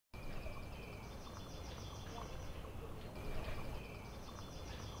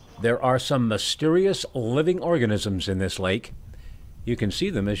There are some mysterious living organisms in this lake. You can see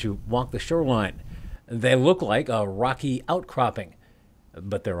them as you walk the shoreline. They look like a rocky outcropping,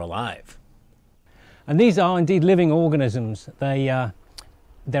 but they're alive. And these are indeed living organisms. They're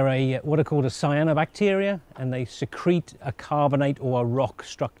what are called a cyanobacteria, and they secrete a carbonate or a rock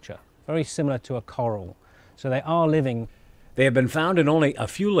structure, very similar to a coral. So they are living. They have been found in only a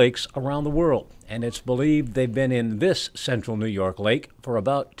few lakes around the world, and it's believed they've been in this central New York lake for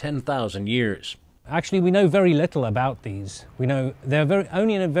about 10,000 years. Actually, we know very little about these. We know they're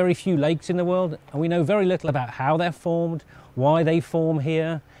only in a very few lakes in the world, and we know very little about how they're formed, why they form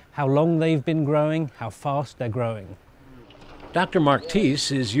here, how long they've been growing, how fast they're growing. Dr. Mark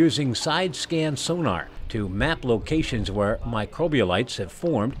Thies is using side-scan sonar to map locations where microbialites have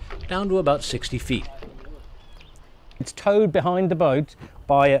formed down to about 60 feet. It's towed behind the boat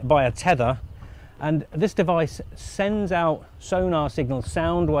by a tether, and this device sends out sonar signals,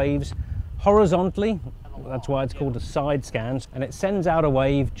 sound waves, horizontally. That's why it's called a side scan, and it sends out a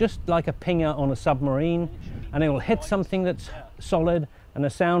wave just like a pinger on a submarine, and it will hit something that's solid, and the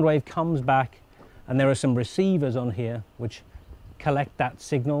sound wave comes back, and there are some receivers on here which collect that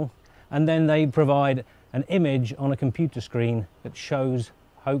signal, and then they provide an image on a computer screen that shows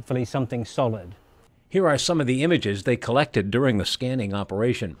hopefully something solid. Here are some of the images they collected during the scanning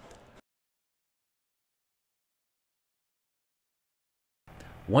operation.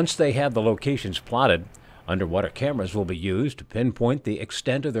 Once they have the locations plotted, underwater cameras will be used to pinpoint the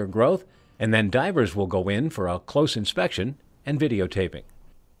extent of their growth, and then divers will go in for a close inspection and videotaping.